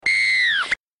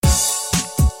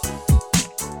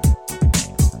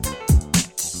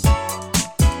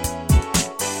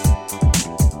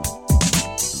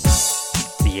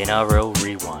NRL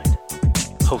Rewind,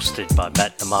 hosted by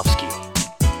Matt Namofsky.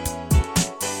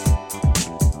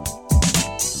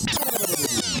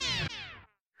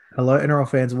 Hello, NRL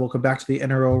fans, and welcome back to the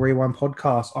NRL Rewind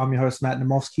podcast. I'm your host, Matt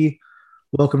Namofsky.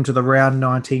 Welcome to the Round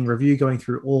 19 review, going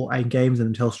through all 8 games in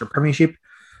the Telstra Premiership.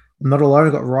 I'm not alone,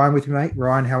 I've got Ryan with me, mate.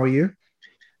 Ryan, how are you?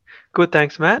 Good,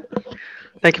 thanks, Matt.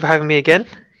 Thank you for having me again.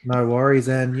 No worries,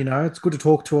 and it's good to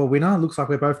talk to a winner. Looks like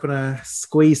we're both going to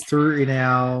squeeze through in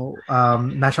our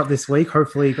matchup this week.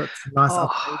 Hopefully, got some nice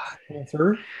updates coming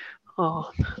through.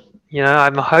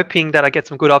 I'm hoping that I get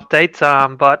some good updates,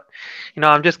 but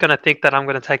I'm just going to think that I'm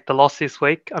going to take the loss this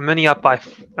week. I'm only up by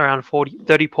around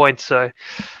 30 points, so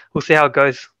we'll see how it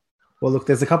goes. Well, look,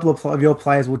 there's a couple of your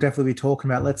players we'll definitely be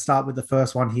talking about. Let's start with the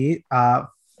first one here.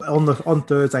 On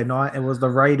Thursday night, it was the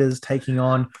Raiders taking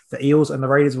on the Eels, and the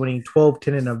Raiders winning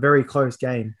 12-10 in a very close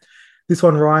game. This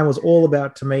one, Ryan, was all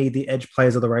about, to me, the edge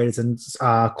players of the Raiders, and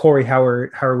Corey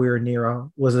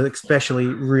Harawira was especially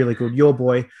really good. Your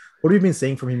boy, what have you been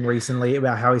seeing from him recently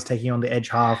about how he's taking on the edge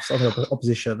halves of the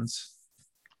oppositions?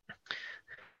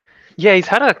 Yeah, he's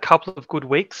had a couple of good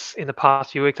weeks in the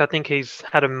past few weeks. I think he's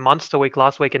had a monster week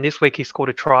last week, and this week he scored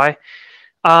a try.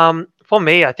 For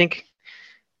me,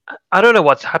 I don't know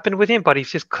what's happened with him, but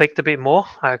he's just clicked a bit more.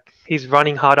 He's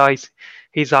running harder.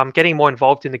 He's getting more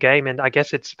involved in the game, and I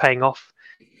guess it's paying off.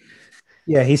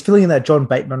 Yeah, he's filling in that John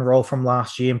Bateman role from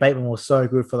last year, and Bateman was so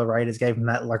good for the Raiders, gave him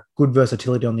that good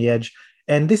versatility on the edge.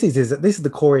 And this is the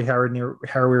Corey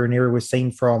Harawira we've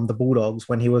seen from the Bulldogs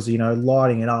when he was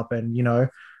lighting it up, and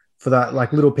for that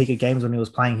little peak of games when he was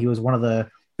playing, he was one of the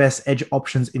best edge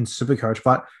options in Supercoach.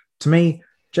 But to me,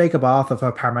 Jacob Arthur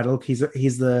for Parramatta, look, he's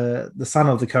the son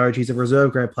of the coach. He's a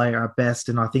reserve grade player at best,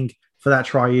 and I think for that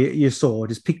try you saw,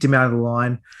 just picked him out of the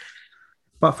line.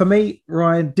 But for me,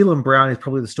 Ryan, Dylan Brown is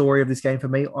probably the story of this game for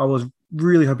me. I was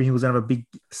really hoping he was going to have a big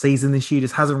season this year.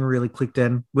 Just hasn't really clicked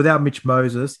in. Without Mitch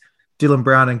Moses, Dylan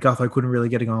Brown and Gutho couldn't really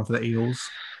get on for the Eels.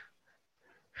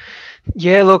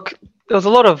 Yeah, look, there was a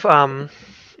lot of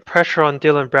pressure on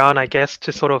Dylan Brown, I guess,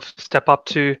 to sort of step up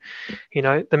to,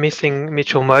 the missing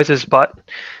Mitchell Moses. But,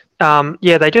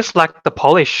 they just lacked the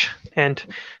polish. And,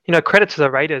 credit to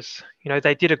the Raiders.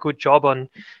 They did a good job on,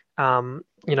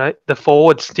 the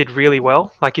forwards did really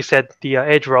well. Like you said, the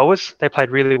edge rowers, they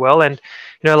played really well. And,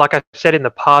 like I've said in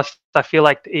the past, I feel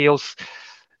like the Eels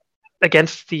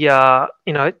against the,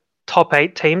 top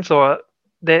 8 teams, or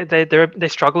they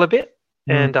struggle a bit.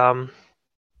 And,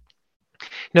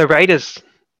 Raiders,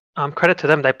 credit to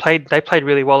them. They played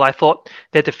really well. I thought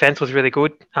their defense was really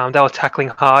good. They were tackling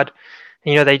hard.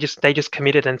 They just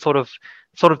committed, and sort of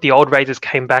the old Raiders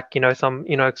came back. Some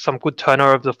good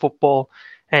turnover of the football,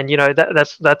 and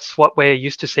that's what we're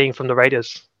used to seeing from the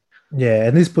Raiders. Yeah,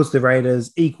 and this puts the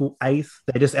Raiders equal 8th.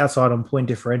 They're just outside on point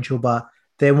differential, but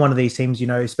they're one of these teams.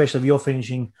 Especially if you're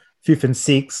finishing 5th and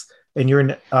 6th, and you're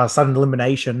in sudden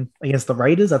elimination against the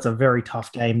Raiders, that's a very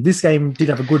tough game. This game did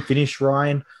have a good finish,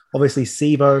 Ryan. Obviously,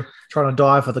 Sivo trying to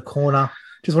dive for the corner.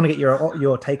 Just want to get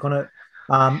your take on it.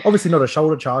 Obviously, not a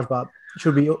shoulder charge, but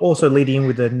should be also leading in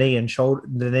with the knee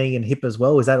and hip as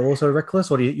well. Is that also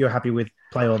reckless, or you're happy with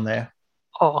play on there?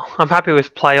 Oh, I'm happy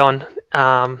with play on.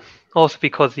 Also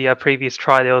because the previous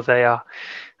try there was a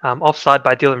offside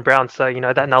by Dylan Brown, so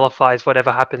that nullifies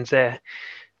whatever happens there.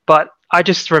 But I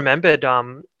just remembered.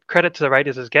 Credit to the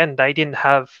Raiders again. They didn't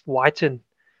have Whiten,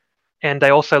 and they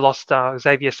also lost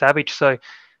Xavier Savage. So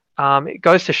it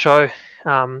goes to show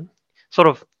sort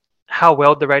of how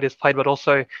well the Raiders played, but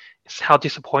also how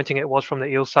disappointing it was from the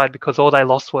Eels side, because all they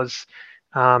lost was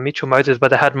Mitchell Moses, but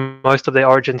they had most of their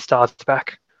origin stars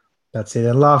back. That's it.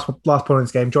 And last point in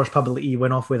this game, Josh Publicly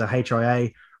went off with a HIA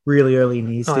really early in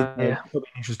his season. Yeah. It'll be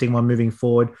an interesting one moving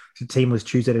forward. The team was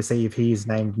Tuesday to see if he is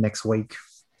named next week.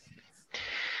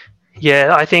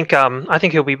 Yeah, I think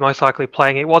he'll be most likely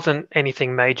playing. It wasn't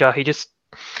anything major. He just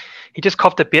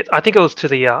coughed a bit. I think it was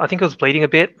bleeding a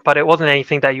bit, but it wasn't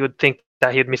anything that you would think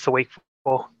that he'd miss a week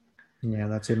for. Yeah,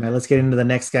 that's it, mate. Let's get into the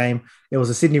next game. It was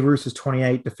the Sydney Roosters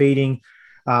 28 defeating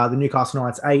the Newcastle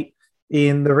Knights 8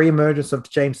 in the re-emergence of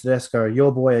James Tedesco,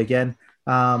 your boy again.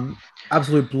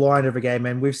 Absolute blind of a game,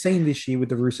 man. We've seen this year with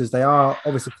the Roosters, they are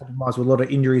obviously compromised with a lot of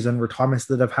injuries and retirements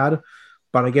that they've had.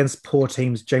 But against poor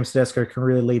teams, James Tedesco can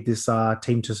really lead this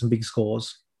team to some big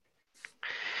scores.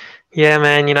 Yeah,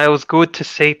 man. It was good to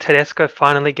see Tedesco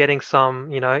finally getting some,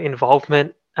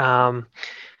 involvement. Ever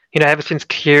since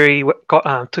Keary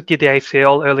took the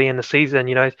ACL early in the season,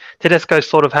 Tedesco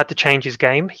sort of had to change his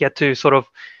game. He had to sort of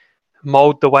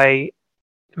mold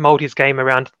his game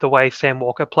around the way Sam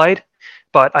Walker played.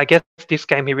 But I guess this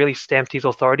game he really stamped his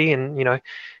authority, and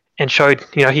and showed,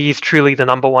 he is truly the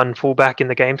number one fullback in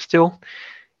the game still.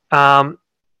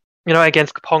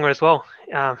 against Ponga as well.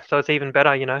 So it's even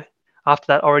better, after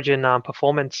that Origin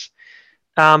performance.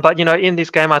 But in this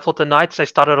game, I thought the Knights, they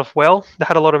started off well. They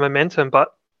had a lot of momentum,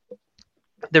 but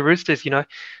the Roosters,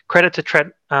 credit to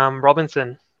Trent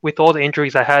Robinson. With all the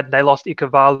injuries they had, they lost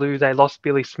Ikavalu, they lost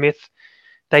Billy Smith.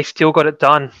 They still got it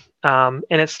done. And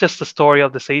it's just the story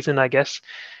of the season, I guess.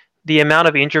 The amount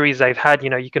of injuries they've had,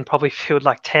 you can probably field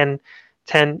like 10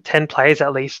 players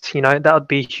at least. That would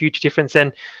be a huge difference.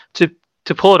 And to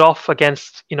pull it off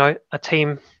against, a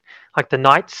team like the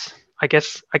Knights, I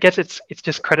guess it's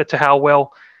just credit to how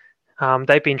well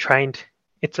they've been trained.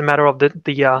 It's a matter of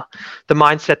the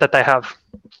mindset that they have.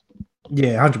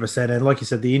 Yeah, 100%. And like you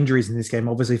said, the injuries in this game,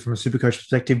 obviously from a Supercoach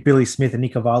perspective, Billy Smith and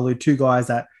Nikavalu, two guys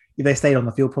that if they stayed on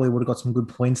the field probably would have got some good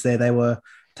points there. They were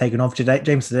taken off.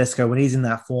 James Tedesco, when he's in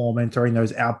that form and throwing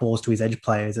those out balls to his edge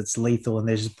players, it's lethal and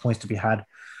there's just points to be had.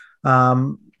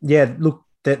 Yeah, look,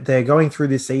 they're going through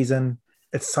this season.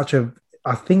 It's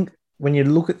I think when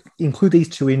you include these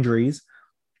two injuries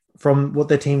from what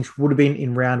their teams would have been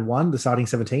in round one, the starting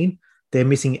 17, they're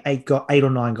missing eight or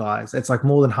nine guys. It's like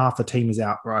more than half the team is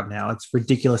out right now. It's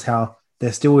ridiculous how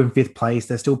they're still in fifth place.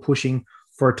 They're still pushing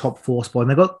for a top four spot. And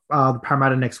they've got the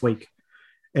Parramatta next week.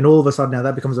 And all of a sudden now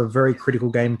that becomes a very critical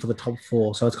game for the top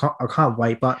four. So I can't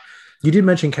wait. But you did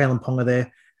mention Kalen Ponga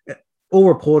there. All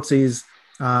reports is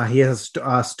he has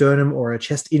a sternum or a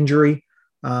chest injury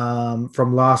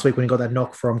from last week when he got that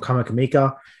knock from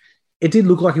Kamakamika. It did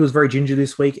look like he was very ginger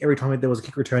this week. Every time there was a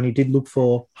kick return, he did look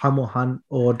for Humble Hunt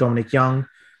or Dominic Young.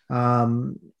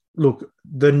 Look,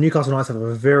 the Newcastle Knights have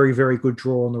a very, very good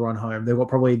draw on the run home. They've got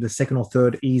probably the second or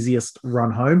third easiest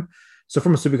run home. So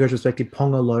from a Supercoach perspective,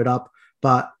 Ponga load up.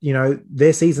 But,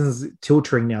 their season's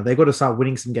tilting now. They've got to start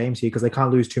winning some games here because they can't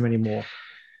lose too many more.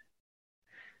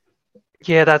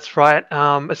 Yeah, that's right.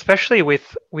 Especially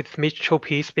with Mitchell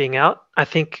Pearce being out. I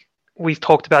think we've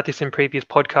talked about this in previous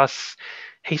podcasts.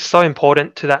 He's so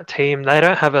important to that team. They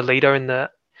don't have a leader in the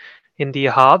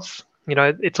halves.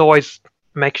 It's always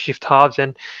makeshift halves,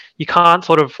 and you can't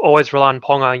sort of always rely on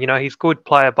Ponga. He's a good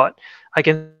player, but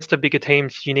against the bigger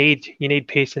teams, you need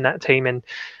Pearce in that team. And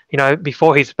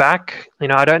before he's back,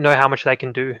 I don't know how much they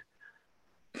can do.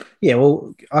 Yeah,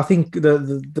 well, I think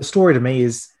the story to me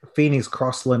is Phoenix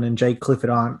Crossland and Jake Clifford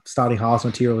aren't starting halves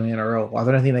material in the NRL.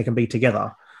 I don't think they can be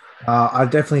together. I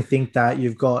definitely think that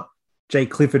you've got Jake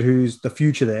Clifford, who's the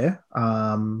future there.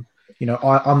 I'm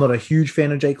not a huge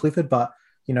fan of Jake Clifford, but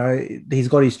he's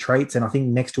got his traits, and I think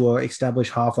next to an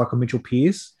established half like a Mitchell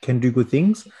Pearce can do good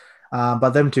things. But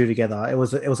them two together, it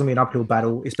was gonna be an uphill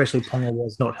battle, especially Ponga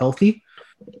was not healthy.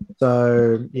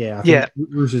 So I think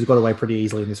Roosters got away pretty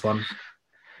easily in this one.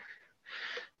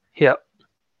 Yeah.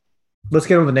 Let's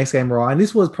get on to the next game, Ryan.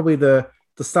 This was probably the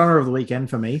stunner of the weekend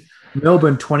for me.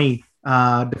 Melbourne 20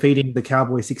 defeating the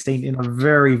Cowboys 16 in a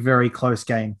very, very close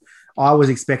game. I was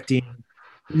expecting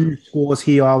huge scores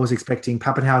here. I was expecting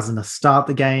Pappenhausen to start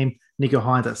the game, Nico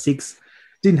Hines at 6.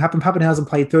 Didn't happen. Pappenhausen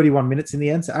played 31 minutes in the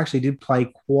end, so actually did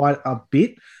play quite a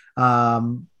bit.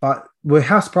 But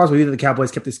how surprised were you that the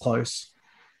Cowboys kept this close?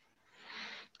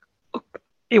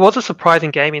 It was a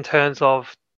surprising game in terms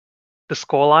of the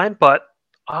scoreline, but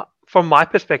from my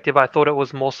perspective, I thought it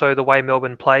was more so the way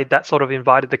Melbourne played that sort of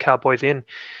invited the Cowboys in.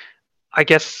 I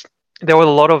guess there were a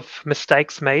lot of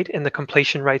mistakes made and the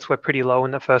completion rates were pretty low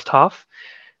in the first half.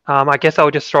 I guess they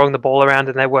were just throwing the ball around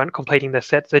and they weren't completing their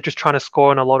sets. They're just trying to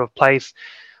score in a lot of plays.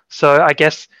 So I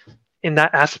guess in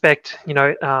that aspect,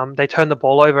 they turned the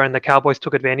ball over and the Cowboys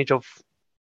took advantage of,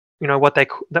 what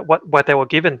they were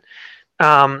given.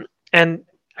 And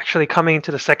actually coming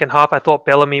into the second half, I thought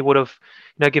Bellamy would have,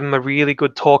 given them a really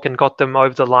good talk and got them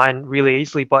over the line really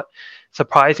easily. But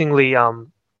surprisingly,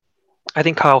 I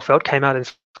think Kyle Felt came out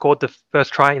and scored the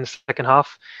first try in the second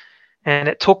half. And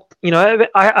it took,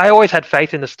 I always had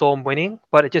faith in the Storm winning,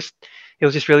 but it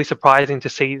was just really surprising to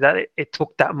see that it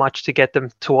took that much to get them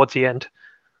towards the end.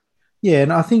 Yeah,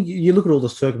 and I think you look at all the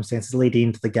circumstances leading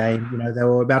into the game. They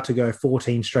were about to go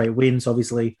 14 straight wins,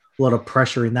 obviously a lot of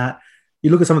pressure in that.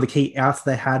 You look at some of the key outs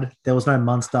they had. There was no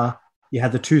Munster. You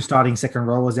had the two starting second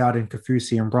rowers out in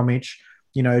Kafusi and Bromwich.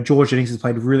 George Jennings has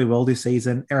played really well this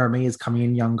season. Arami is coming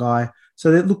in, young guy.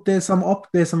 So there's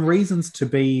some reasons to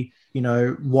be,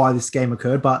 why this game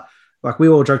occurred. But like we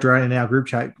all joked around in our group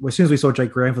chat, as soon as we saw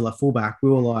Jake Granville at fullback, we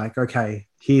were like, okay,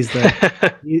 here's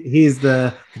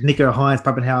the Nico Hines,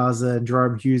 Pappenhausen, and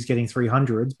Jerome Hughes getting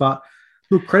 300s. But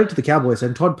look, credit to the Cowboys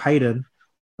and Todd Payton.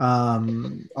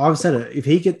 I've said it. If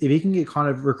he can get kind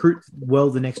of recruit well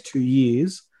the next 2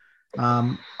 years,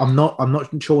 I'm not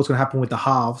sure what's going to happen with the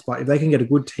halves. But if they can get a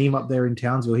good team up there in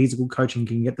Townsville, he's a good coach and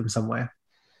can get them somewhere.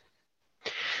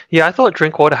 Yeah, I thought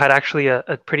Drinkwater had actually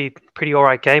a pretty all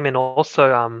right game, and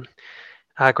also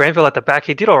Granville at the back,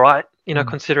 he did all right.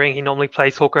 Considering he normally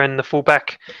plays hooker and the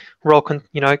fullback role,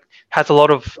 has a lot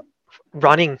of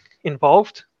running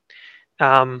involved.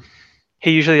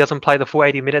 He usually doesn't play the full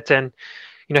 80 minutes, and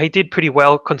he did pretty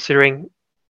well considering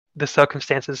the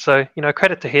circumstances. So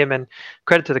credit to him and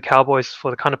credit to the Cowboys for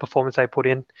the kind of performance they put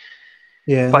in.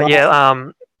 Yeah,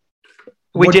 But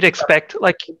we did expect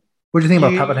what do you think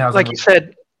about Pappenhausen? Like you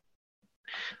said,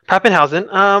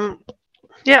 Pappenhausen.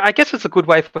 Yeah, I guess it's a good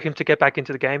way for him to get back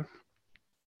into the game.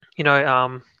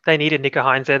 They needed Nico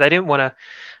Hines there. They didn't want to.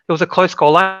 It was a close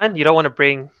goal line. You don't want to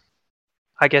bring,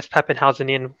 I guess, Pappenhausen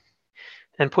in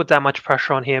and put that much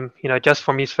pressure on him. Just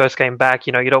from his first game back.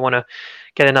 You don't want to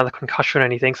get another concussion or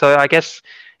anything. So I guess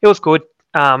it was good.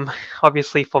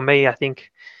 Obviously, for me, I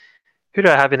think who do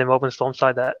I have in the Melbourne Storm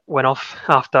side that went off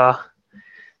after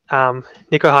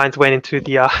Nico Hines went into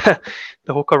the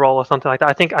the hooker role or something like that.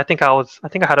 I think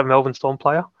I had a Melbourne Storm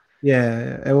player.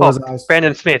 Yeah, it was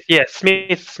Brandon Smith. Yeah,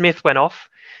 Smith went off,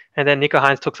 and then Nico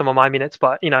Hines took some of my minutes,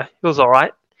 but it was all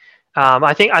right.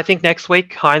 I think next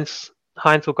week Hines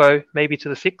will go maybe to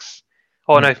the 6.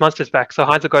 Oh no, Munster's back, so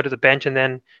Hines will go to the bench, and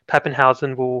then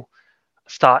Pappenhausen will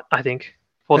start. I think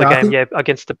for the game,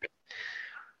 against the.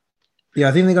 Yeah,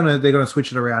 I think they're gonna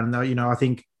switch it around. And I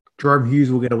think Jerome Hughes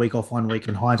will get a week off 1 week,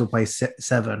 and Hines will play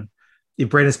 7. If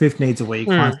Brandon Smith needs a week,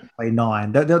 Hines will play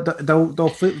 9.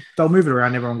 They'll move it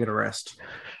around. Everyone get a rest.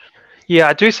 Yeah,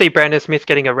 I do see Brandon Smith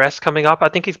getting a rest coming up. I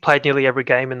think he's played nearly every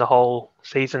game in the whole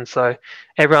season, so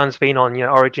everyone's been on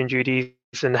origin duties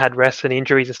and had rests and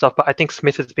injuries and stuff. But I think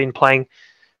Smith has been playing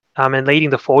and leading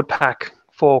the forward pack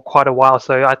for quite a while,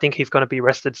 so I think he's going to be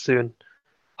rested soon.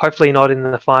 Hopefully not in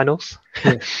the finals.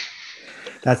 Yeah.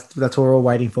 That's what we're all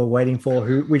waiting for.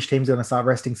 Which team's going to start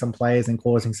resting some players and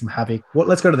causing some havoc.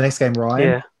 Let's go to the next game, Ryan.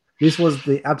 Yeah. This was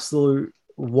the absolute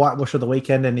whitewash of the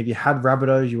weekend, and if you had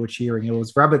Rabbitohs, you were cheering. It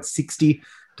was Rabbits 60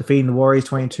 defeating the Warriors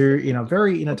 22 in a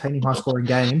very entertaining, high-scoring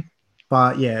game.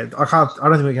 But yeah, I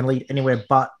don't think we can lead anywhere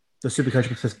but the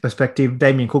Supercoach perspective.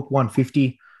 Damien Cook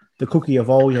 150, the cookie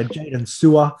of all. You had Jaden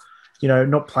Sewer,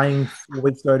 not playing 4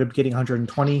 weeks ago to getting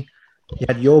 120. You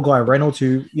had your guy Reynolds,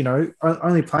 who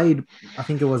only played, I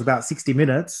think it was about 60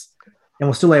 minutes, and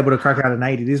was still able to crack out an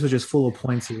 80. This was just full of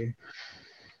points here.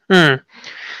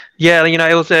 Yeah,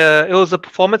 it was a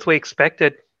performance we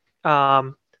expected.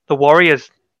 The Warriors,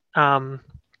 no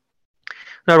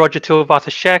Roger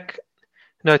Tuivasa-Sheck,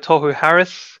 no Tohu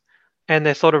Harris, and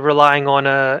they're sort of relying on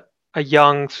a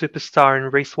young superstar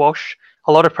in Reece Walsh.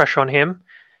 A lot of pressure on him,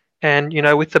 and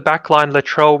with the back line,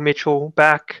 Latrell, Mitchell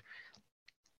back.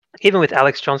 Even with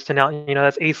Alex Johnston out,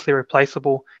 that's easily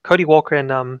replaceable. Cody Walker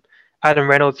and Adam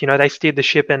Reynolds, they steered the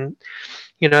ship and,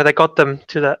 they got them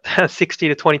to that 60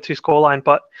 to 22 scoreline.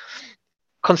 But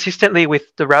consistently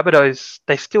with the Rabbitohs,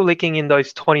 they're still leaking in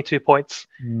those 22 points.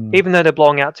 Even though they're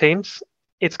blowing out teams,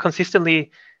 it's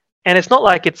consistently, and it's not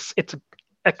like it's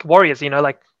like Warriors,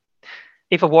 like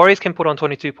if a Warriors can put on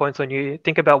 22 points on you,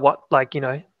 think about what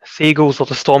Seagulls or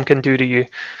the Storm can do to you.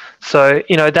 So,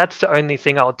 that's the only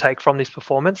thing I would take from this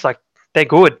performance. Like, they're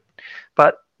good,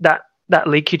 but that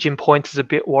leakage in points is a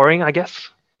bit worrying, I guess.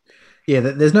 Yeah,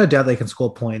 there's no doubt they can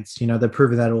score points. They've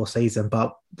proven that all season.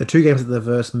 But the 2 games that they've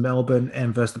versus Melbourne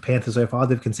and versus the Panthers so far,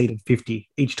 they've conceded 50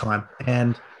 each time.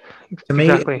 And to me,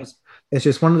 it's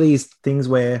just one of these things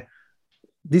where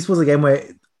this was a game where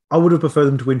I would have preferred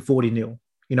them to win 40-0.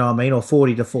 You know what I mean? Or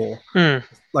 40-4.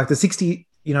 Like the 60...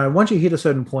 once you hit a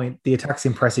certain point, the attack's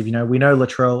impressive. We know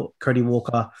Latrell, Cody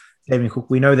Walker, Damien Cook.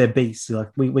 We know they're beasts.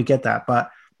 We get that. But,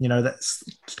 that's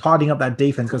tidying up that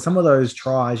defense. Because some of those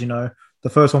tries, the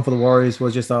first one for the Warriors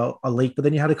was just a leak. But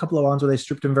then you had a couple of ones where they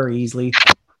stripped them very easily.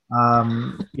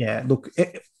 The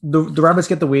Rabbits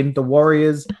get the win. The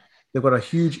Warriors, they've got a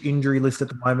huge injury list at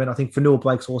the moment. I think Fanua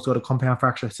Blake's also got a compound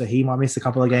fracture, so he might miss a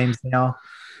couple of games now.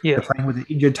 Yeah. They're playing with an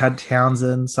injured Tad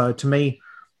Townsend. So to me,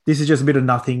 this is just a bit of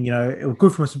nothing. It was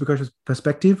good from a Supercoach's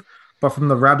perspective, but from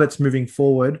the Rabbits moving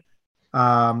forward,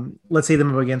 let's see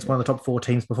them up against one of the top 4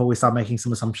 teams before we start making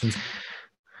some assumptions.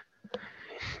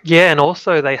 Yeah, and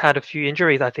also they had a few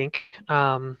injuries, I think.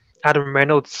 Adam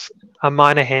Reynolds, a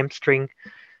minor hamstring,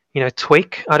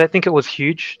 tweak. I don't think it was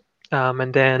huge.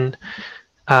 And then,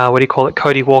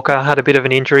 Cody Walker had a bit of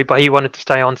an injury, but he wanted to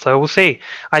stay on. So we'll see.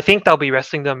 I think they'll be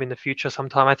resting them in the future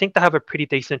sometime. I think they have a pretty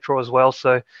decent draw as well.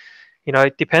 So,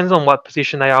 it depends on what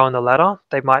position they are on the ladder.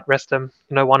 They might rest them,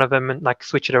 one of them, and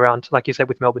switch it around, like you said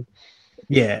with Melbourne.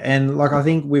 Yeah, and I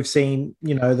think we've seen,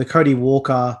 the Cody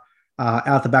Walker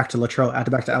out the back to Latrell, out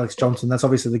the back to Alex Johnson. That's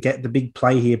obviously the big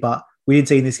play here. But we did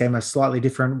see in this game a slightly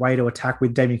different way to attack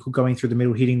with Damien Cook going through the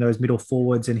middle, hitting those middle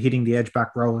forwards and hitting the edge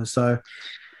back rowers. So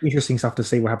interesting stuff to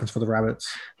see what happens for the Rabbits.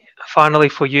 Finally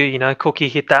for you, Cookie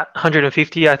hit that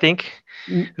 150, I think.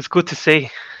 It's good to see.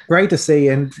 Great to see.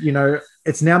 And,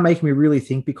 it's now making me really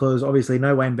think, because obviously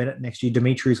no Wayne Bennett next year.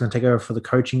 Dimitri is going to take over for the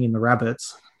coaching in the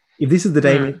Rabbits. If this is the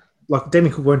Damien,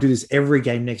 Damien Cook won't do this every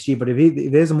game next year, but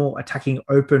if there's a more attacking,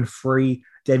 open, free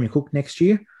Damien Cook next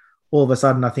year, all of a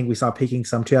sudden I think we start peaking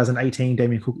some 2018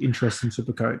 Damien Cook interest in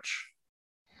Supercoach.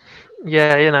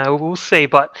 Yeah, we'll see.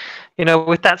 But,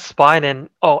 with that spine and,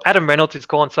 Adam Reynolds is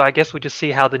gone. So I guess we'll just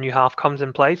see how the new half comes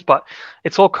in place. But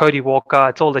it's all Cody Walker.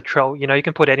 It's all Latrell. You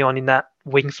can put anyone in that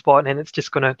wing spot and it's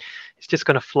just gonna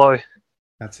flow.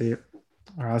 That's it.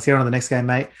 All right, let's get on to the next game,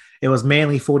 mate. It was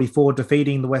Manly 44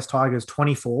 defeating the West Tigers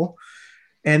 24.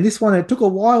 And this one, it took a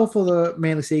while for the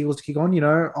Manly Seagulls to kick on.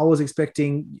 I was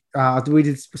expecting, we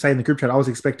did say in the group chat, I was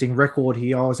expecting record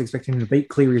here. I was expecting to beat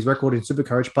Cleary's record in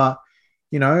Supercoach, but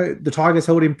the Tigers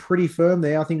held him pretty firm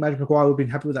there. I think Magic Maguire would have been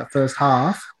happy with that first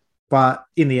half, but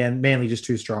in the end, Manly just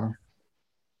too strong.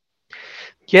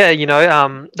 Yeah,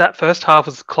 that first half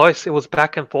was close. It was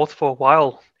back and forth for a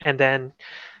while, and then,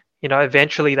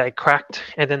 eventually they cracked,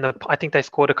 and then I think they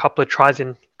scored a couple of tries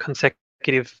in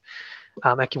consecutive,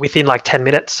 within like 10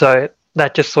 minutes. So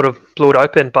that just sort of blew it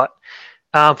open. But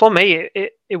for me,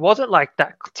 it wasn't like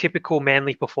that typical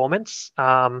Manly performance.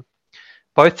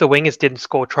 Both the wingers didn't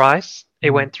score tries. It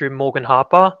went through Morgan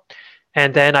Harper.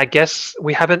 And then I guess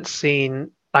we haven't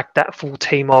seen like that full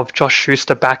team of Josh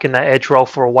Schuster back in that edge role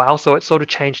for a while. So it sort of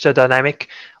changed the dynamic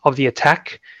of the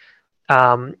attack.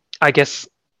 I guess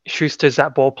Schuster's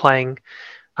that ball playing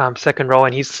second row,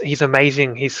 and he's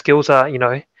amazing. His skills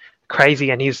are, crazy,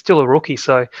 and he's still a rookie.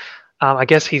 So I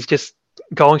guess he's just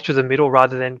going through the middle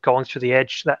rather than going through the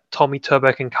edge that Tommy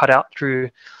Turbo can cut out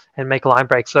through and make line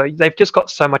breaks. So they've just got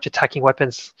so much attacking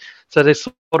weapons. So there's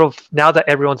sort of, now that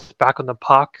everyone's back on the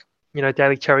park,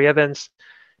 Daly Cherry Evans,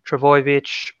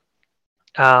 Travojevic,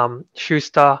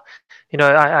 Schuster,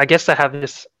 I guess they have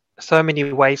just so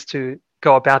many ways to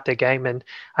go about their game. And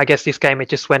I guess this game, it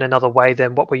just went another way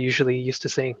than what we're usually used to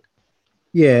seeing.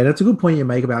 Yeah, that's a good point you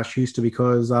make about Schuster,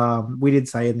 because we did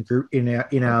say in the group,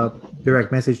 in our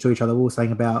direct message to each other, we were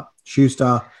saying about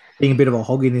Schuster being a bit of a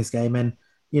hog in this game. And,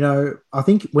 I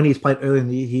think when he's played early in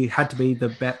the year, he had to be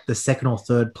the second or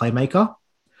third playmaker.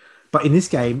 But in this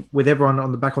game, with everyone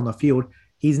on the field,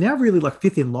 he's now really like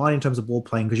fifth in line in terms of ball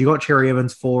playing, because you got Cherry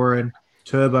Evans, Foran,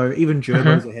 Turbo, even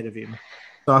Gerbo's ahead of him.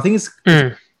 So I think it's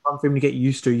time for him to get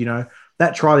used to,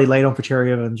 that try he laid on for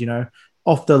Cherry Evans,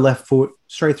 off the left foot,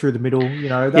 straight through the middle.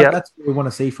 That's what we want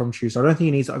to see from Schuster. I don't think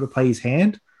he needs to overplay his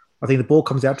hand. I think the ball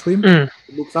comes out to him,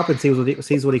 he looks up and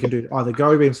sees what he can do. Either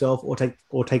go over himself or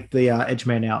take the edge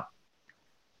man out.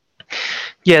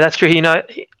 Yeah, that's true.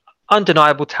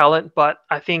 Undeniable talent, but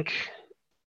I think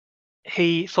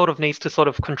he sort of needs to sort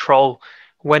of control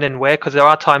when and where, because there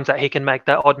are times that he can make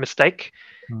that odd mistake,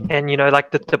 and like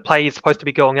the play is supposed to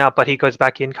be going out, but he goes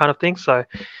back in, kind of thing. So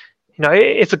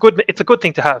it's a good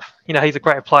thing to have. He's a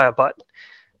great player, but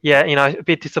yeah, a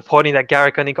bit disappointing that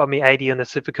Garrick only got me 80 on the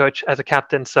Supercoach as a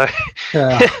captain. So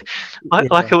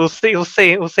we'll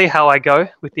see how I go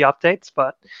with the updates.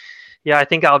 But yeah, I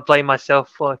think I'll blame myself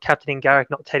for captaining Garrick,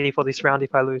 not Teddy, for this round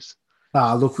if I lose.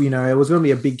 Look, it was going to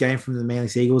be a big game from the Manly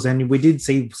Seagulls, and we did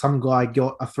see some guy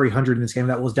got a 300 in this game.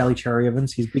 That was Daly Cherry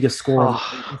Evans, his biggest scorer.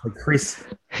 Chris,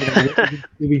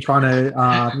 we've been trying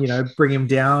to, bring him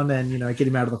down and, get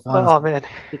him out of the finals. Oh, man.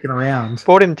 Sticking around.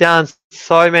 Brought him down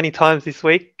so many times this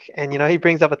week, and, he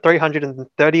brings up a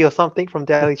 330 or something from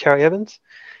Daly Cherry Evans.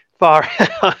 Far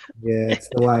out. Yeah, it's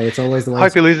the way. It's always the way.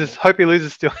 Hope he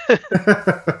loses still.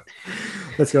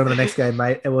 Let's go on to the next game,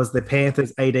 mate. It was the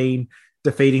Panthers 18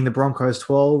 defeating the Broncos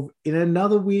 12 in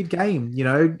another weird game.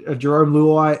 Jerome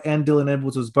Luai and Dylan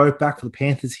Edwards was both back for the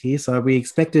Panthers here, so we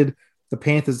expected the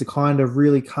Panthers to kind of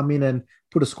really come in and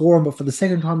put a score on, but for the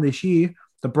second time this year,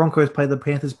 the Broncos played the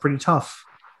Panthers pretty tough.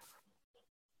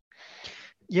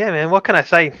 Yeah, man, what can I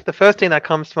say? The first thing that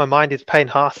comes to my mind is Payne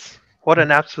Haas. What an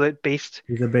absolute beast.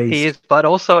 He's a beast. He is, but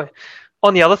also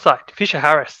on the other side, Fisher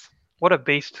Harris. What a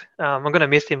beast. I'm going to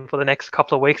miss him for the next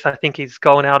couple of weeks. I think he's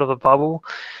going out of the bubble.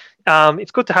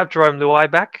 It's good to have Jerome Luai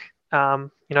back. A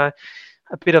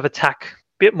bit of attack, a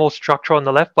bit more structure on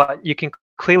the left, but you can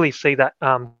clearly see that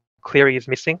Cleary is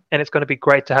missing, and it's going to be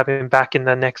great to have him back in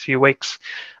the next few weeks.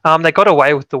 They got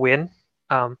away with the win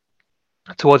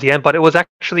towards the end, but it was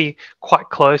actually quite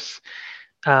close.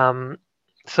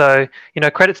 So,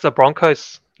 credit to the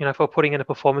Broncos, for putting in a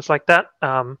performance like that.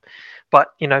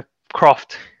 But,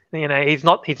 Croft, He's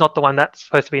not the one that's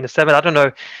supposed to be in the 7. I don't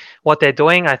know what they're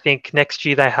doing. I think next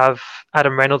year they have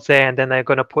Adam Reynolds there, and then they're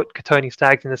going to put Katoni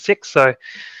Staggs in the 6. So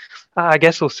I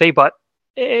guess we'll see. But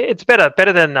it's better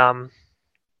than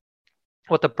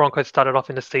what the Broncos started off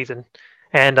in the season.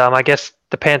 And I guess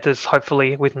the Panthers,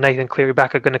 hopefully with Nathan Cleary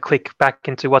back, are going to click back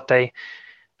into what they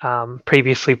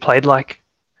previously played like.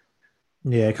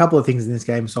 Yeah, a couple of things in this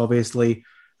game. So obviously,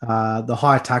 the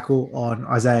high tackle on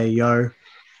Isaiah Yeo,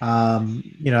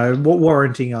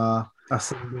 warranting a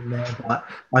single in there. But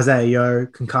Isaiah Yeo,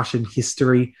 concussion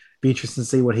history. Be interesting to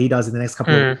see what he does in the next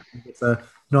couple of weeks. It's a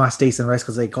nice, decent rest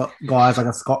because they got guys like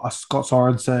a Scott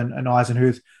Sorensen and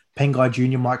Eisenhuth. Pengai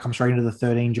Jr. might come straight into the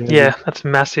 13 jersey. Yeah, that's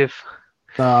massive.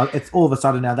 It's all of a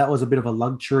sudden now that was a bit of a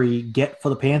luxury get for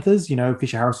the Panthers.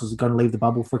 Fisher Harris was going to leave the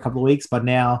bubble for a couple of weeks, but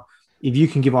now if you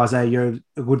can give Isaiah Yeo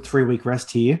a good 3-week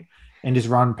rest here and just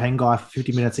run Pengai for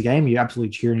 50 minutes a game, you're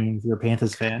absolutely cheering if you're a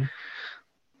Panthers fan.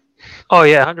 Oh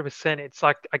yeah, 100%. It's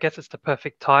like, I guess it's the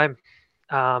perfect time.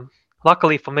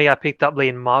 Luckily for me, I picked up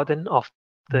Liam Marden off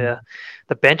the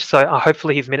bench, so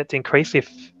hopefully his minutes increase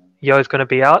if Yeo's going to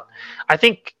be out. I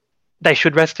think they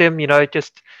should rest him.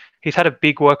 He's had a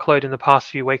big workload in the past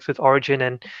few weeks with Origin,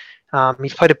 and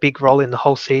he's played a big role in the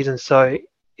whole season. So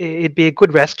it'd be a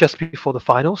good rest just before the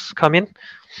finals come in.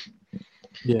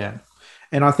 Yeah,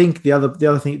 and I think the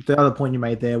other point you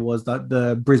made there was that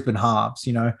the Brisbane halves.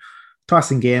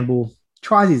 Tyson Gamble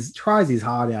tries his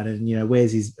heart out and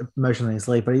wears his emotion on his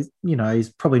sleeve, but he's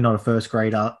probably not a first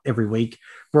grader every week.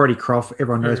 Brodie Croft,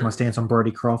 everyone knows my stance on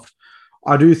Brodie Croft.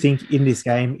 I do think in this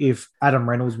game, if Adam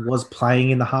Reynolds was playing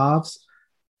in the halves,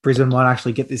 Brisbane might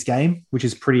actually get this game, which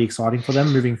is pretty exciting for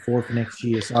them moving forward for next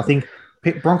year. So I think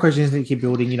Broncos just need to keep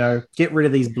building, get rid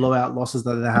of these blowout losses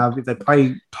that they have. If they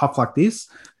play tough like this,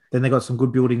 then they got some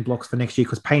good building blocks for next year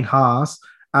because Payne Haas,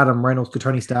 Adam Reynolds,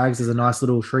 Katoni Staggs is a nice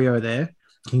little trio there.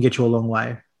 Can get you a long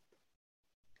way.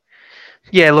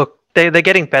 Yeah, look, they're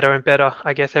getting better and better,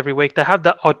 I guess, every week. They have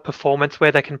that odd performance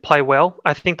where they can play well.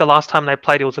 I think the last time they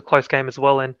played, it was a close game as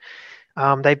well. And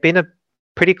they've been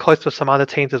pretty close with some other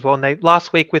teams as well. And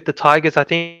last week with the Tigers, I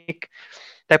think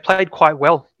they played quite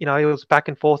well. It was back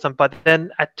and forth. But then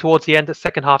towards the end, the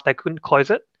second half, they couldn't close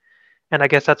it. And I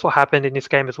guess that's what happened in this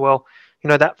game as well.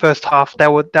 That first half, they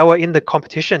were in the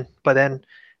competition. But then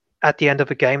at the end of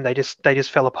the game, they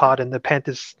just fell apart. And the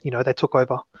Panthers, they took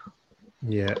over.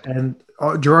 Yeah, and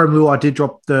Jerome Luai did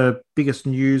drop the biggest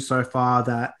news so far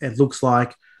that it looks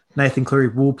like Nathan Cleary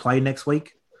will play next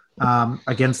week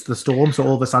against the Storm. So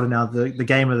all of a sudden now the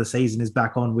game of the season is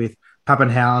back on with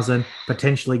Pappenhausen,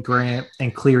 potentially Grant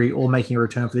and Cleary all making a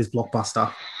return for this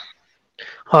blockbuster.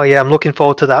 Oh yeah, I'm looking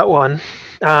forward to that one.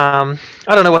 I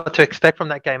don't know what to expect from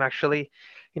that game actually.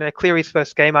 Cleary's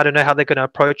first game, I don't know how they're going to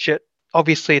approach it.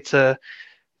 Obviously it's a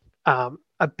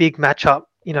big matchup,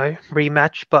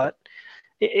 rematch, but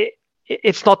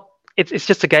it's not. It's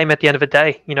just a game at the end of the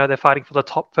day. They're fighting for the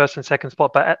top first and second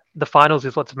spot, but the finals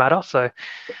is what's matter. So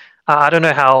I don't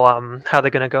know how they're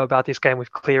going to go about this game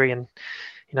with Cleary, and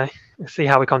see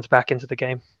how he comes back into the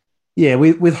game. Yeah,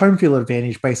 with home field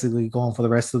advantage basically gone for the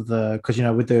rest of because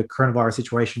with the coronavirus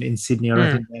situation in Sydney, I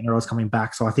don't think the NRL is coming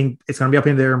back. So I think it's going to be up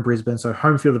in there in Brisbane. So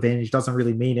home field advantage doesn't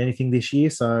really mean anything this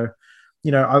year. So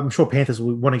I'm sure Panthers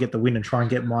will want to get the win and try and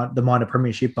get the minor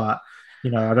premiership, but.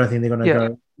 I don't think they're going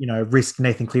to go, risk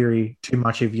Nathan Cleary too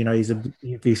much if,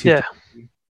 he's yeah.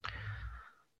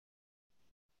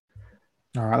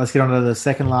 All right, let's get on to the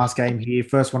second last game here.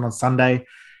 First one on Sunday.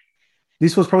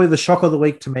 This was probably the shock of the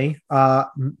week to me.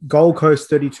 Gold Coast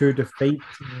 32 defeat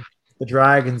the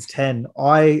Dragons 10.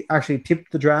 I actually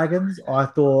tipped the Dragons. I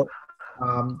thought,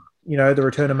 the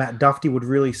return of Matt Duffy would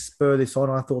really spur this on.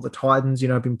 I thought the Titans,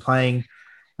 have been playing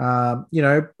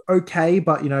okay,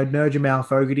 but Nurjamal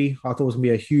Fogarty, I thought was going to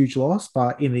be a huge loss,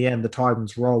 but in the end, the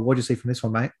Titans roll. What did you see from this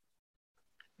one, mate?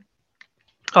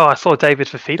 Oh, I saw David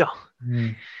Fafita.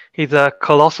 He's a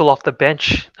colossal off the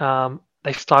bench.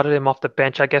 They started him off the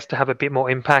bench, I guess, to have a bit more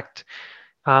impact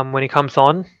when he comes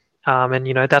on,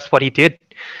 and that's what he did.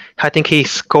 I think he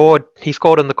scored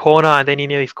in the corner, and then he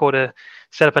nearly scored to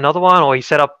set up another one, or he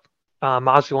set up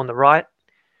Marzu on the right.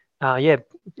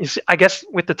 I guess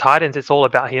with the Titans, it's all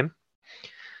about him.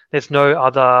 There's no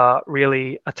other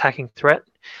really attacking threat.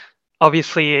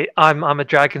 Obviously, I'm a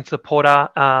Dragon supporter,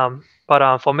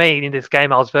 but for me in this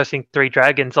game, I was versing 3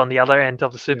 Dragons on the other end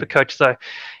of the Supercoach, so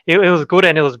it was good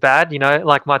and it was bad.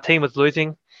 Like my team was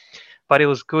losing, but it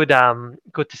was good.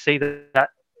 Good to see that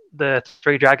the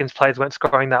 3 Dragons players weren't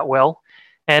scoring that well,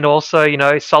 and also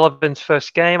Sullivan's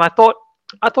first game, I thought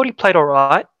he played all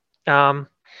right.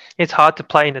 It's hard to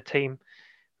play in a team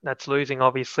that's losing,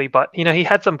 obviously, but he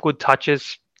had some good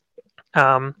touches.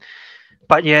 But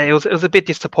But yeah, it was a bit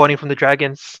disappointing from the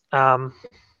Dragons. You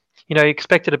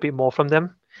expected a bit more from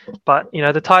them, but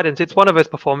the Titans. It's one of those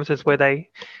performances where they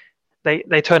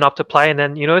turn up to play, and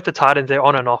then with the Titans, they're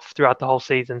on and off throughout the whole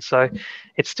season. So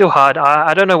it's still hard.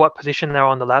 I don't know what position they're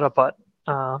on the ladder, but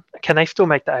can they still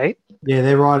make the 8? Yeah,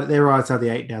 they're right. They're right outside the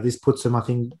 8 now. This puts them. I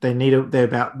think they're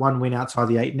about one win outside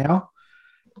the 8 now.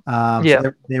 Yeah.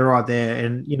 So they're right there,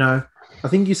 and I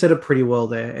think you said it pretty well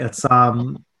there. It's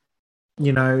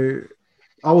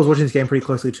I was watching this game pretty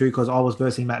closely too because I was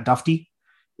versing Matt Duffy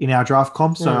in our draft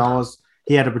comp. So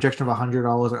he had a projection of 100.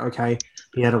 I was like, okay,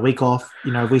 he had a week off.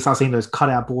 We start seeing those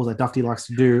cutout balls that Duffy likes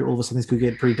to do. All of a sudden, this could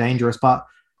get pretty dangerous. But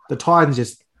the Titans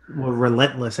just were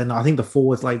relentless, and I think the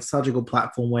forwards laid such a good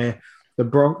platform where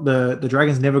the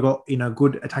Dragons never got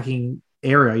good attacking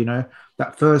area.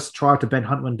 That first try to Ben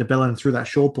Huntman to Bellin through that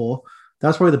short ball,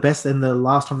 that's probably the best. And the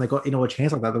last time they got a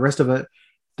chance like that, the rest of it,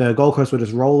 the Gold Coast were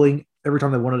just rolling. Every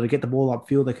time they wanted to get the ball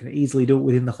upfield, they could easily do it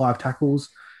within the 5 tackles.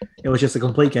 It was just a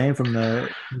complete game from the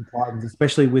Titans,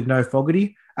 especially with no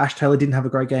Fogarty. Ash Taylor didn't have a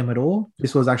great game at all.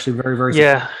 This was actually very,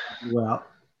 very well.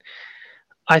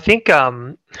 I think,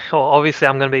 obviously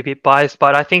I'm going to be a bit biased,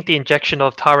 but I think the injection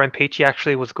of Tyrone Peachey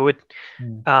actually was good.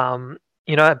 A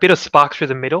bit of spark through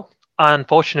the middle.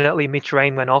 Unfortunately, Mitch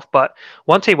Rain went off, but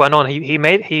once he went on, he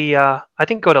I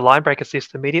think got a line break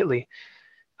assist immediately.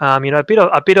 A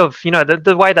bit of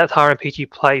the way that Tyrone Peachey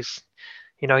plays.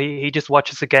 He just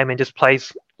watches the game and just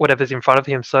plays whatever's in front of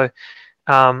him. So,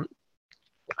 I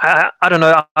don't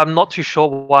know. I'm not too sure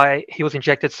why he was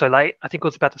injected so late. I think it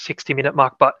was about the 60-minute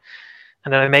mark, but I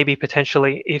don't know, maybe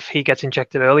potentially if he gets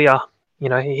injected earlier,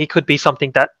 he could be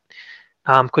something that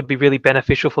could be really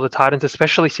beneficial for the Titans,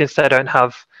 especially since they don't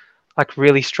have like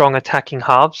really strong attacking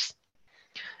halves.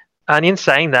 And in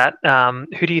saying that,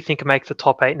 who do you think makes the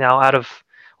top 8 now out of,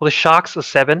 the Sharks are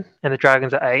 7 and the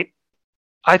Dragons are 8.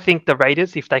 I think the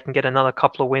Raiders, if they can get another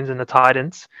couple of wins in the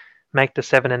Titans, make the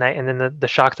 7 and 8, and then the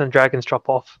Sharks and Dragons drop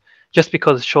off just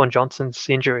because of Sean Johnson's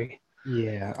injury.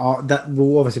 Yeah, that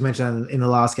we'll obviously mention in the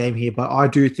last game here, but I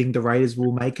do think the Raiders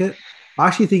will make it. I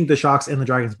actually think the Sharks and the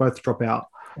Dragons both drop out.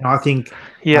 And I think,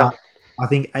 I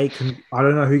think 8 can. I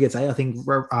don't know who gets 8. I think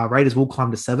Raiders will climb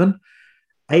to 7.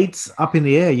 8's up in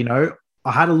the air.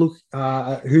 I had a look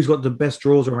at who's got the best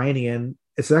draws remaining, and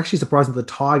it's actually surprising that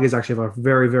the Tigers actually have a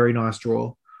very, very nice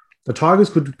draw. The Tigers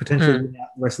could potentially win out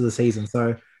the rest of the season.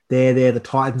 So they're there. The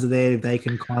Titans are there. They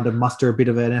can kind of muster a bit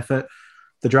of an effort.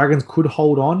 The Dragons could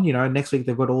hold on. Next week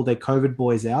they've got all their COVID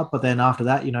boys out. But then after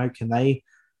that, can they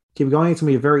keep going? It's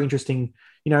going to be a very interesting.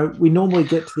 We normally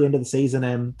get to the end of the season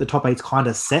and the top 8's kind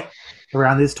of set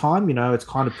around this time. It's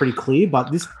kind of pretty clear.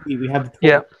 But this we have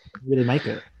to really make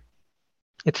it.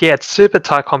 It's super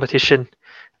tight competition.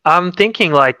 I'm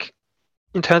thinking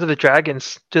in terms of the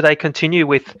Dragons, do they continue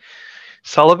with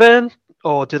Sullivan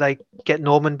or do they get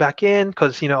Norman back in?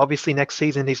 Because, obviously next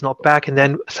season he's not back. And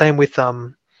then same with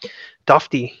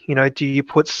Duffy. Do you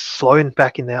put Sloan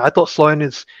back in there? I thought Sloan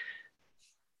is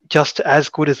just as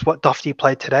good as what Duffy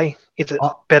played today. Is it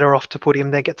better off to put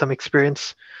him there, get some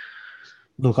experience?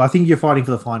 Look, I think you're fighting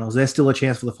for the finals. There's still a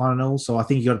chance for the finals, so I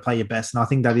think you got to play your best. And I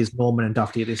think that is Norman and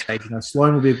Duffy at this stage.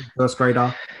 Sloan will be a first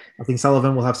grader. I think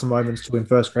Sullivan will have some moments too in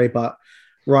first grade, but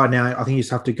right now, I think you just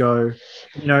have to go.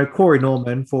 Corey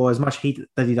Norman, for as much heat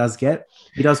that he does get,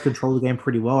 he does control the game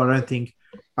pretty well. I think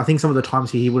some of the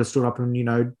times he would have stood up and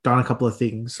done a couple of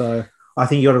things. So I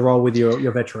think you got to roll with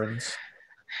your veterans.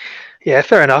 Yeah,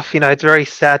 fair enough. It's very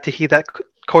sad to hear that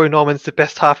Corey Norman's the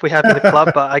best half we have in the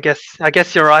club, but I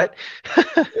guess you're right. All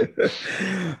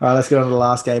right, let's get on to the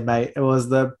last game, mate. It was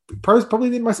probably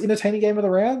the most entertaining game of the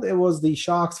round. It was the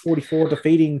Sharks 44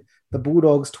 defeating the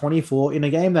Bulldogs 24 in a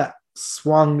game that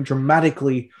swung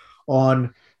dramatically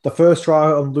on the first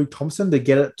try on Luke Thompson to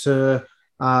get it to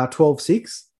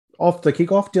 12-6. Off the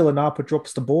kickoff, Dylan Napa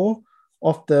drops the ball.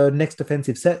 Off the next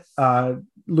defensive set,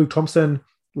 Luke Thompson,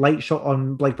 late shot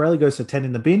on Blake Brayley, goes to 10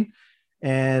 in the bin.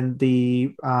 And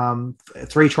the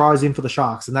 3 tries in for the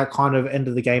Sharks. And that kind of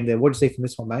ended the game there. What did you see from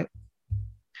this one, mate?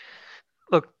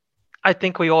 Look, I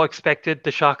think we all expected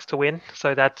the Sharks to win.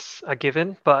 So that's a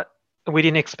given. But we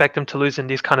didn't expect them to lose in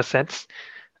this kind of sense.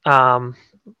 Far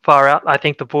out. I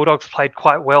think the Bulldogs played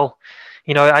quite well.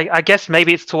 I guess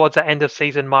maybe it's towards the end of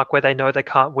season mark where they know they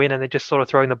can't win and they're just sort of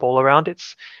throwing the ball around.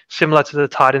 It's similar to the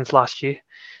Titans last year.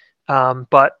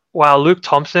 But while Luke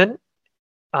Thompson,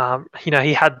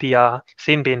 he had the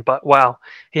sin bin, but wow,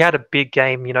 he had a big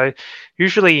game.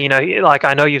 Usually, like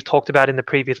I know you've talked about in the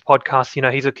previous podcast,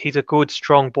 he's a good,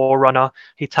 strong ball runner.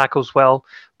 He tackles well.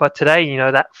 But today,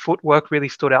 that footwork really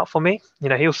stood out for me.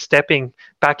 He was stepping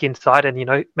back inside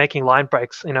and, making line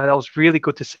breaks. That was really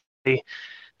good to see.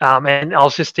 And I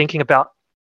was just thinking about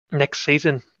next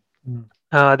season.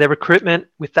 Mm. Their recruitment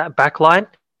with that back line,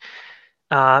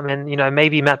 and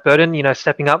maybe Matt Burton,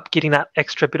 stepping up, getting that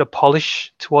extra bit of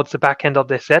polish towards the back end of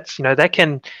their sets.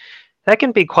 They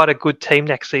can be quite a good team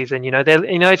next season.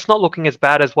 It's not looking as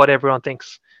bad as what everyone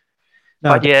thinks.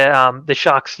 No, But the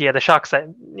Sharks,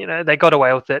 they got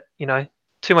away with it.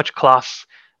 Too much class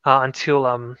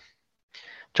until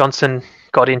Johnson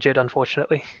got injured,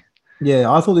 unfortunately.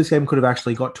 yeah, I thought this game could have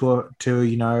actually got to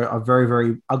a very,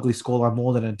 very ugly scoreline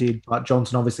more than it did. But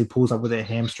Johnson obviously pulls up with a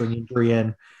hamstring injury,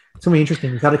 and it's gonna be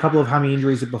interesting. He's had a couple of hammy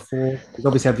injuries before. He's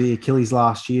obviously had the Achilles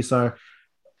last year, so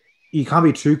you can't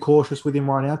be too cautious with him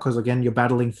right now because again, you're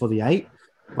battling for the 8.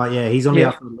 But yeah, he's gonna be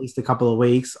out for at least a couple of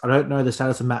weeks. I don't know the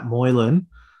status of Matt Moylan.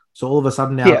 So all of a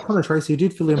sudden now, Connor Tracy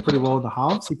did fill in pretty well in the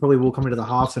halves. He probably will come into the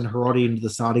halves and Hiroti into the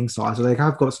starting side. So they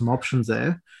have got some options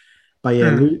there. But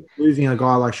yeah, losing a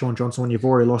guy like Sean Johnson when you've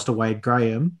already lost a Wade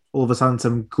Graham, all of a sudden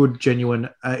some good, genuine,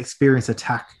 experienced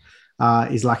attack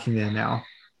is lacking there now.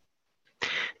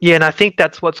 Yeah, and I think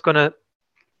that's what's going to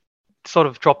sort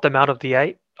of drop them out of the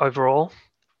 8 overall.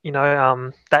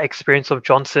 That experience of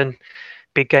Johnson,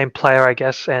 big game player, I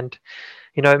guess, and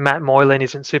Matt Moylan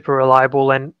isn't super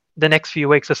reliable, and the next few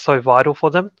weeks are so vital for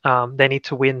them. They need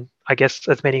to win, I guess,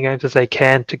 as many games as they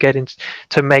can to get in,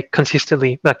 to make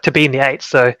consistently, to be in the 8.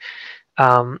 So,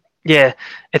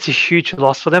 it's a huge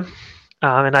loss for them.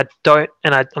 I'm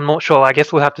not sure. I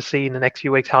guess we'll have to see in the next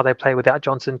few weeks how they play without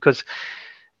Johnson, because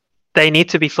they need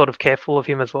to be sort of careful of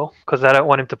him as well, because they don't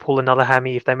want him to pull another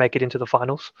hammy if they make it into the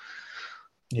finals.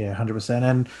 Yeah, 100%.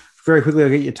 And very quickly, I'll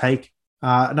get your take.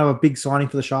 Another big signing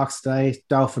for the Sharks today.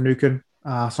 Dale Finucane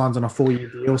signs on a 4-year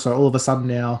deal. So all of a sudden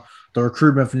now, the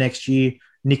recruitment for next year,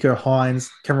 Nicho Hynes,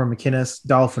 Cameron McInnes,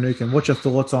 Dale Finucane. What's your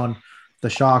thoughts on the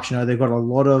Sharks? They've got a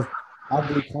lot of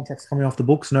ugly contracts coming off the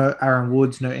books. No Aaron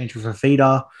Woods, no Andrew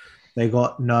Fafita. They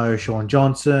got no Sean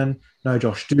Johnson, no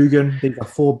Josh Dugan. These are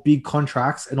 4 big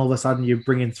contracts, and all of a sudden you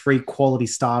bring in 3 quality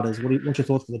starters. What's your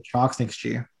thoughts for the Sharks next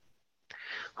year?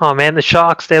 Oh man, the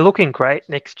Sharks, they're looking great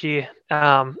next year.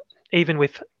 Even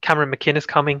with Cameron McInnes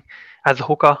coming as a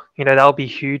hooker, that'll be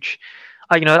huge.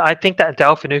 I think that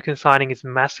Dale Finucane signing is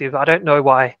massive. I don't know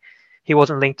why he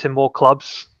wasn't linked to more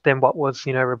clubs than what was,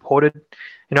 reported.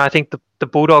 I think the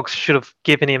Bulldogs should have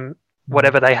given him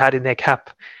whatever they had in their cap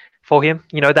for him.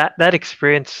 That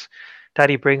experience that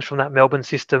he brings from that Melbourne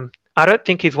system. I don't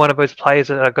think he's one of those players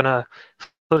that are going to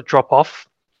sort of drop off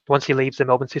once he leaves the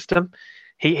Melbourne system.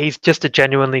 He's just a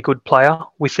genuinely good player.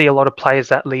 We see a lot of players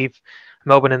that leave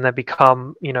Melbourne and they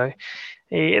become,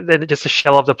 they're just a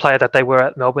shell of the player that they were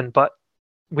at Melbourne. But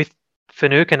with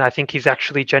Finucane, I think he's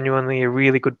actually genuinely a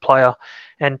really good player.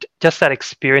 And just that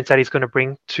experience that he's going to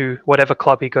bring to whatever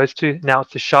club he goes to, now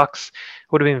it's the Sharks,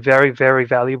 would have been very, very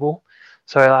valuable.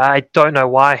 So I don't know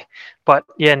why. But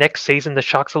yeah, next season, the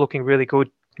Sharks are looking really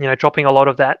good, dropping a lot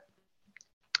of that,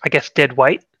 I guess, dead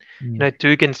weight.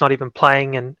 Dugan's not even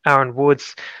playing, and Aaron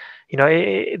Woods,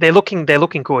 they're looking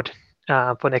good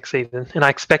for next season. And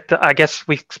I guess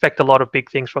we expect a lot of big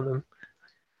things from them.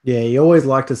 Yeah, you always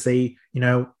like to see, at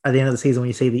the end of the season when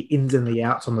you see the ins and the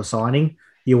outs on the signing,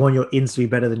 you want your ins to be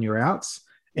better than your outs.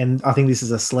 And I think this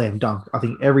is a slam dunk. I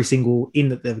think every single in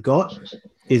that they've got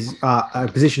is a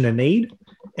position of need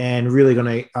and really going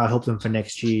to help them for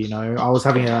next year. I was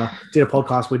did a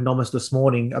podcast with Nomis this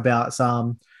morning about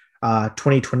some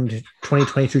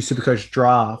 2022 Supercoach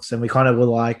drafts, and we kind of were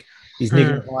like, is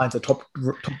Nicho Hynes a top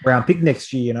round pick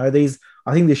next year? I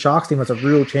think the Sharks team has a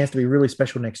real chance to be really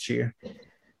special next year.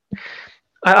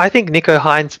 I think Nicho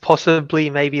Hynes possibly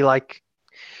maybe like,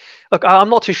 look, I'm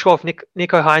not too sure if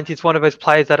Nicho Hynes is one of those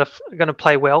players that are going to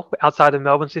play well outside the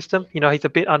Melbourne system. He's a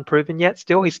bit unproven yet.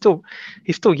 He's still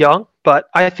young, but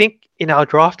I think in our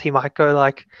draft he might go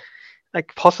like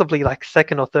possibly like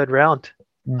 2nd or 3rd round.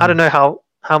 I don't know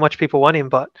how much people want him,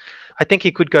 but I think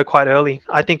he could go quite early.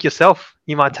 I think you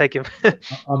might take him.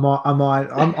 I might.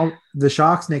 I'm the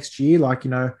Sharks next year.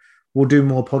 We'll do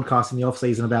more podcasts in the off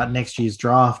season about next year's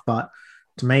draft. But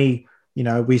to me,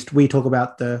 we talk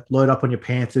about the load up on your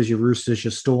Panthers, your Roosters,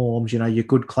 your Storms, your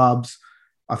good clubs.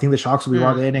 I think the Sharks will be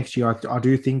right there next year. I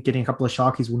do think getting a couple of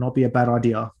Sharkies will not be a bad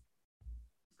idea.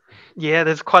 Yeah,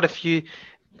 there's quite a few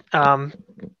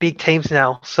big teams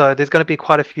now, so there's going to be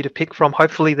quite a few to pick from.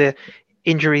 Hopefully the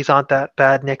injuries aren't that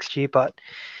bad next year, but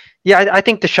yeah, I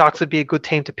think the Sharks would be a good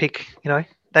team to pick.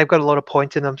 They've got a lot of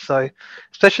points in them, so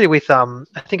especially with I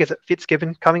think it's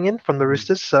Fitzgibbon coming in from the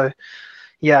Roosters. So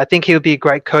yeah, I think he'll be a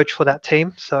great coach for that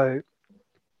team. So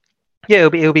yeah,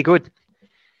 it'll be good.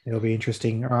 It'll be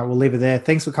interesting. All right, we'll leave it there.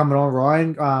 Thanks for coming on,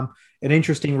 Ryan. An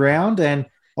interesting round, and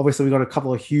obviously we've got a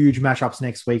couple of huge matchups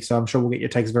next week, so I'm sure we'll get your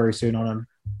takes very soon on them.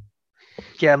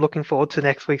 yeah, looking forward to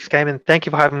next week's game. And thank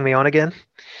you for having me on again.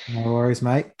 No worries,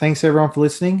 mate. Thanks everyone for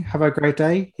listening. Have a great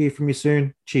day. Hear from you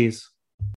soon. Cheers.